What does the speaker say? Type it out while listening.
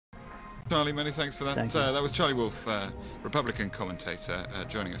Charlie, many thanks for that. Thank you. That was Charlie Wolf, Republican commentator,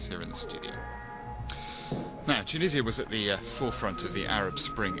 joining us here in the studio. Now, Tunisia was at the forefront of the Arab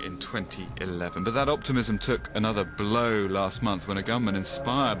Spring in 2011, but that optimism took another blow last month when a gunman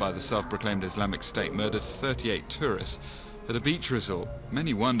inspired by the self-proclaimed Islamic State murdered 38 tourists at a beach resort.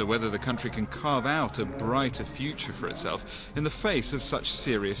 Many wonder whether the country can carve out a brighter future for itself in the face of such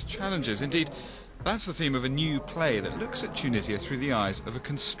serious challenges. Indeed, that's the theme of a new play that looks at Tunisia through the eyes of a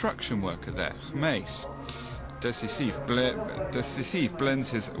construction worker there, Khmais. Decisive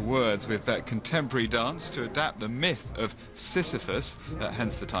blends his words with that contemporary dance to adapt the myth of Sisyphus,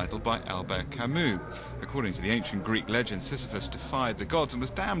 hence the title, by Albert Camus. According to the ancient Greek legend, Sisyphus defied the gods and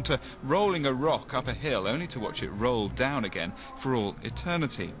was damned to rolling a rock up a hill only to watch it roll down again for all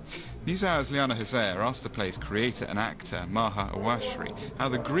eternity. NewsHour's Liana Hosea asked the play's creator and actor, Maha Awashri, how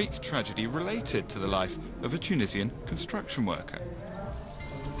the Greek tragedy related to the life of a Tunisian construction worker.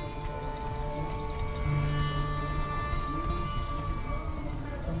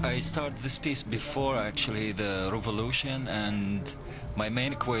 I started this piece before actually the revolution, and my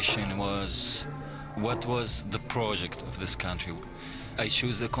main question was, what was the project of this country? I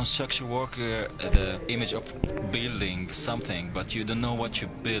choose the construction worker, the image of building something, but you don't know what you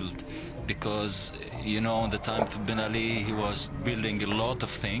build, because you know, in the time of Ben Ali, he was building a lot of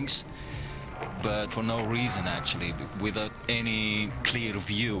things, but for no reason actually, without any clear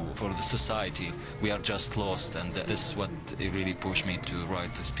view for the society. We are just lost, and this is what really pushed me to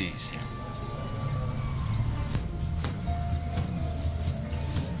write this piece. Yeah.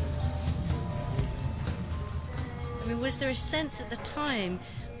 I mean, was there a sense at the time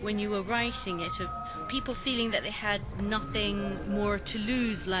when you were writing it of people feeling that they had nothing more to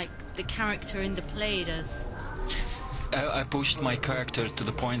lose, like the character in the play does? I pushed my character to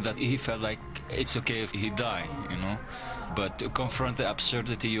the point that he felt like it's okay if he die, you know. But to confront the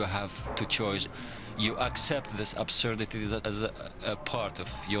absurdity, you have to choose. You accept this absurdity as a part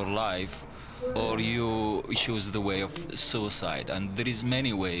of your life, or you choose the way of suicide. And there is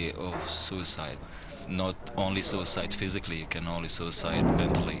many ways of suicide. Not only suicide physically, you can only suicide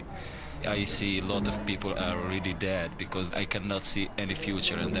mentally. I see a lot of people are already dead because I cannot see any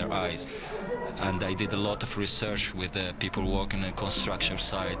future in their eyes. And I did a lot of research with people working in a construction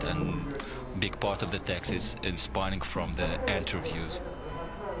site, and a big part of the text is inspiring from the interviews.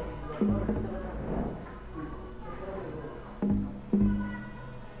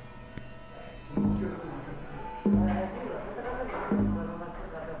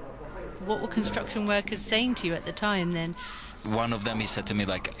 What were construction workers saying to you at the time then? One of them, he said to me,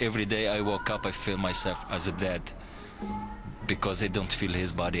 like, every day I woke up, I feel myself as a dead, because I don't feel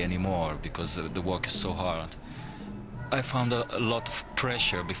his body anymore, because the work is so hard. I found a lot of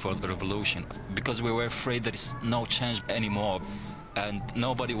pressure before the revolution, because we were afraid there is no change anymore, and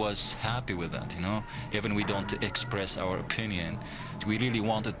nobody was happy with that, you know. Even we don't express our opinion. We really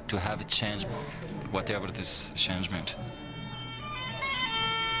wanted to have a change, whatever this change meant.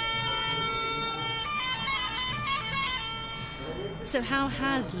 So how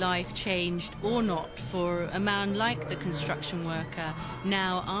has life changed, or not, for a man like the construction worker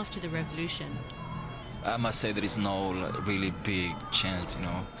now after the revolution? I must say there is no really big change, you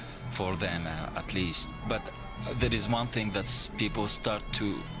know, for them at least. But there is one thing that people start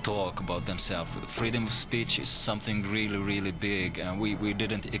to talk about themselves. Freedom of speech is something really, really big, and we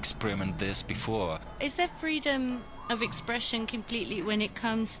didn't experiment this before. Is there freedom of expression completely when it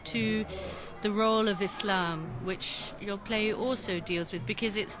comes to the role of Islam, which your play also deals with,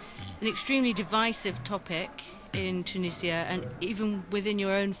 because it's an extremely divisive topic in Tunisia and even within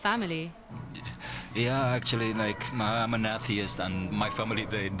your own family? Yeah, actually, like, I'm an atheist, and my family,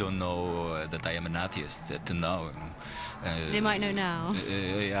 they don't know that I am an atheist to know. They might know now.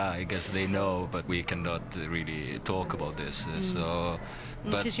 Yeah, I guess they know, but we cannot really talk about this. So,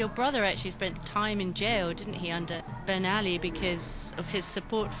 because your brother actually spent time in jail, didn't he, under Ben Ali, because of his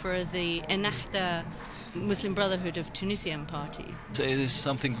support for the Ennahda Muslim Brotherhood of Tunisian party. So it is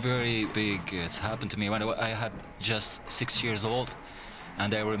something very big. It's happened to me when I had just 6 years old.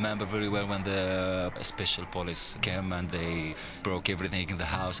 And I remember very well when the special police came and they broke everything in the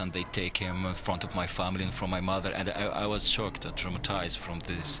house, and they take him in front of my family and from my mother, and I was shocked and traumatized from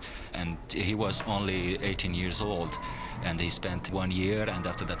this. And he was only 18 years old, and he spent 1 year, and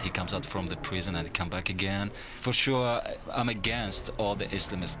after that he comes out from the prison and come back again. For sure, I'm against all the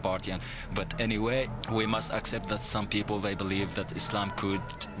Islamist party, but anyway, we must accept that some people, they believe that Islam could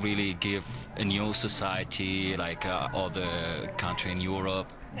really give a new society like other country in Europe.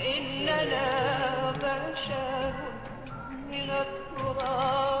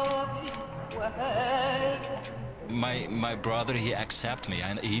 My brother, he accept me,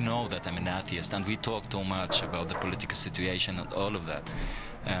 and he know that I'm an atheist, and we talk too much about the political situation and all of that.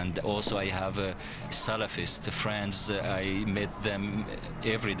 And also I have Salafist friends. I meet them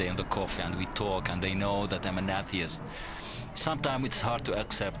every day in the coffee, and we talk, and they know that I'm an atheist. Sometimes it's hard to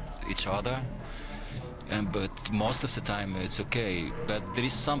accept each other, but most of the time it's okay. But there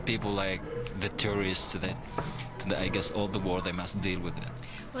is some people like the terrorists that I guess all the world they must deal with it.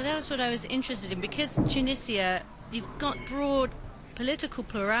 Well, that was what I was interested in, because Tunisia, you've got broad political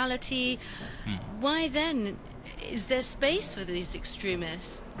plurality. Why then is there space for these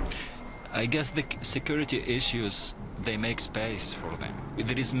extremists? I guess the security issues, they make space for them.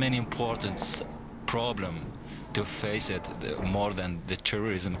 There is many important problem to face it, more than the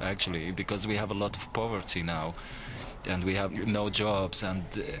terrorism actually, because we have a lot of poverty now, and we have no jobs, and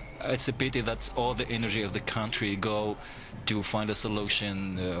it's a pity that all the energy of the country go to find a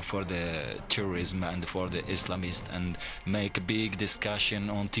solution for the terrorism and for the Islamists, and make a big discussion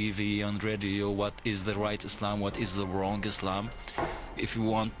on TV, on radio, what is the right Islam, what is the wrong Islam. If we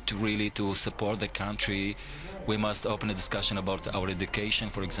want to really to support the country, we must open a discussion about our education,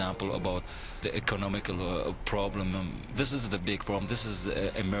 for example, about the economical problem. This is the big problem. This is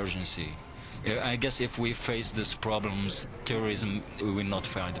the emergency. I guess if we face these problems, terrorism will not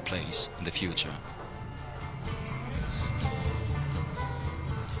find a place in the future.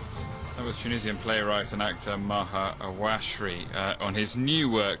 That was Tunisian playwright and actor Maher Awashri on his new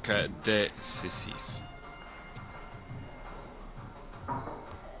work, De Sisyphe.